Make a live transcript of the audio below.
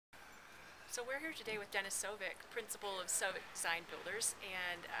So we're here today with Dennis Sovick, principal of Sovick Design Builders.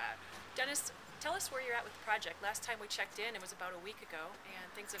 And Dennis, tell us where you're at with the project. Last time we checked in, it was about a week ago,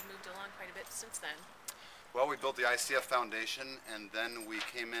 and things have moved along quite a bit since then. Well, we built the ICF foundation, and then we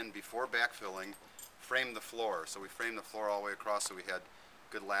came in before backfilling, framed the floor. So we framed the floor all the way across so we had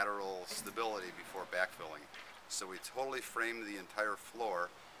good lateral stability before backfilling. So we totally framed the entire floor,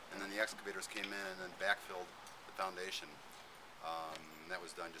 and then the excavators came in and then backfilled the foundation. That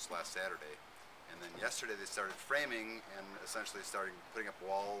was done just last Saturday. And then yesterday they started framing and essentially started putting up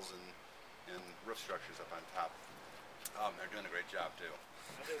walls and roof structures up on top. They're doing a great job too.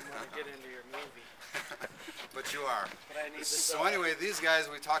 I didn't want to get into your movie. But you are. But I need this. So anyway, these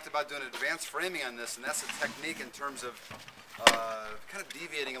guys, we talked about doing advanced framing on this, and that's a technique in terms of kind of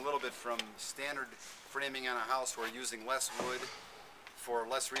deviating a little bit from standard framing on a house. We're using less wood for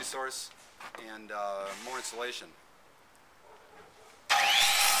less resource and more insulation.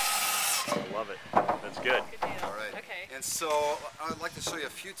 Love it. That's good. Good deal. All right. Okay. And so I'd like to show you a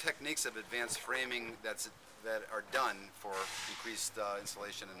few techniques of advanced framing that are done for increased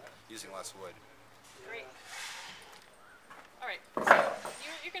insulation and using less wood. Great. All right. So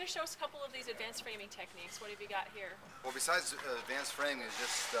you're going to show us a couple of these advanced framing techniques. What have you got here? Well, besides advanced framing, is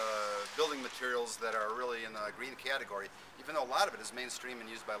just building materials that are really in the green category, even though a lot of it is mainstream and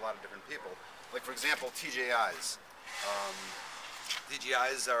used by a lot of different people. Like, for example, TJIs.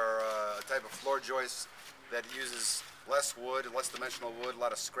 TJIs are a type of floor joist that uses less wood, less dimensional wood, a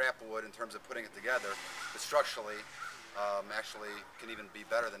lot of scrap wood in terms of putting it together, but structurally actually can even be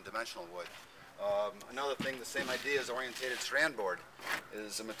better than dimensional wood. Another thing, the same idea is orientated strand board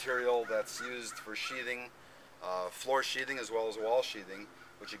is a material that's used for sheathing, floor sheathing as well as wall sheathing,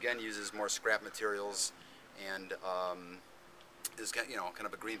 which again uses more scrap materials and is kind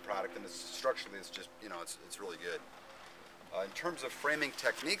of a green product, and structurally it's just it's really good. In terms of framing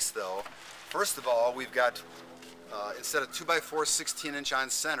techniques though, first of all we've got instead of 2x4 16-inch on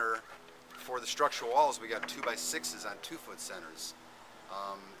center for the structural walls, we got 2x6s on 2-foot centers.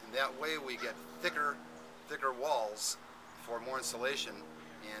 And that way we get thicker walls for more insulation,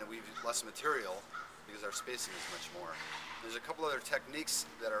 and we use less material because our spacing is much more. There's a couple other techniques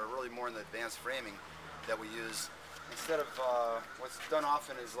that are really more in the advanced framing that we use. Instead of what's done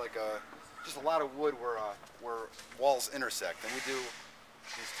often is like just a lot of wood where walls intersect, and we do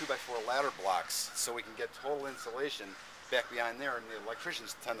these 2x4 ladder blocks so we can get total insulation back behind there, and the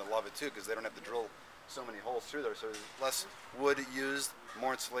electricians tend to love it too because they don't have to drill so many holes through there, so there's less wood used,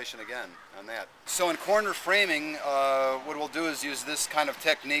 more insulation again on that. So in corner framing, what we'll do is use this kind of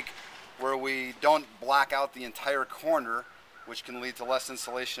technique where we don't block out the entire corner, which can lead to less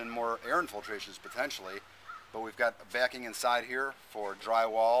insulation and more air infiltrations potentially. But we've got backing inside here for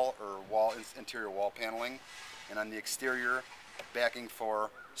drywall or interior wall paneling, and on the exterior backing for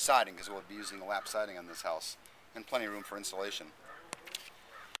siding, because we'll be using lap siding on this house, and plenty of room for insulation.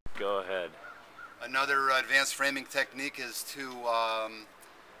 Go ahead. Another advanced framing technique is to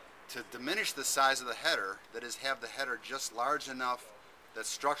diminish the size of the header, that is, have the header just large enough that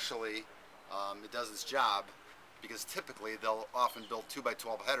structurally it does its job, because typically they'll often build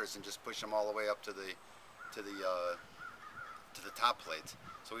 2x12 headers and just push them all the way up to the top plate.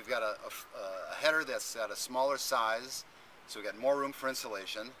 So we've got a header that's at a smaller size, so we've got more room for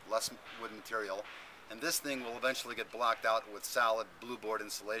insulation, less wood material, and this thing will eventually get blocked out with solid blue board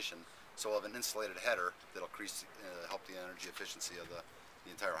insulation. So we'll have an insulated header that'll help the energy efficiency of the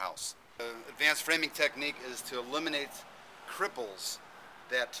entire house. The advanced framing technique is to eliminate cripples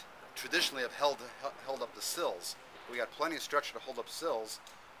that traditionally have held up the sills. We got plenty of structure to hold up sills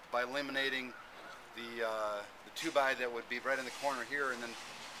by eliminating the 2x that would be right in the corner here, and then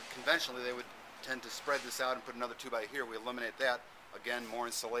conventionally they would tend to spread this out and put another 2x here. We eliminate that. Again, more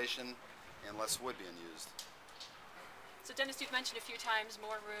insulation and less wood being used. So Dennis, you've mentioned a few times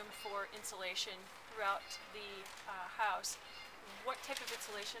more room for insulation throughout the house. What type of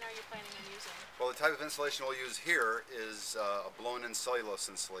insulation are you planning on using? Well, the type of insulation we'll use here is a blown-in cellulose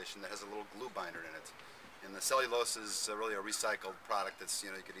insulation that has a little glue binder in it. And the cellulose is really a recycled product that's, you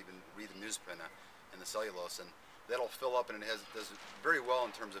could even read the newsprint in the cellulose, and that'll fill up, and it does very well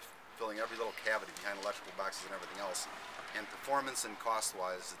in terms of filling every little cavity behind electrical boxes and everything else. And performance and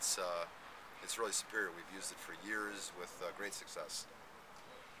cost-wise, it's really superior. We've used it for years with great success.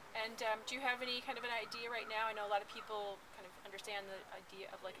 And do you have any kind of an idea right now? I know a lot of people kind of understand the idea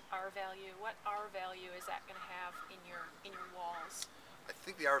of like R value. What R value is that going to have in your walls? I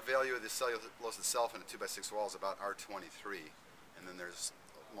think the R value of the cellulose itself in a 2x6 wall is about R23, and then there's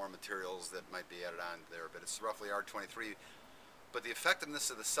more materials that might be added on there, but it's roughly R23. But the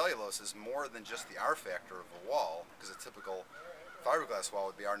effectiveness of the cellulose is more than just the R factor of a wall, because a typical fiberglass wall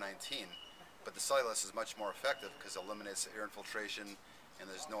would be R19. but the cellulose is much more effective because it eliminates air infiltration and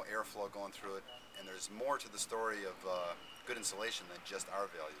there's no airflow going through it, and there's more to the story of good insulation than just R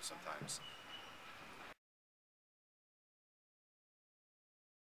value sometimes.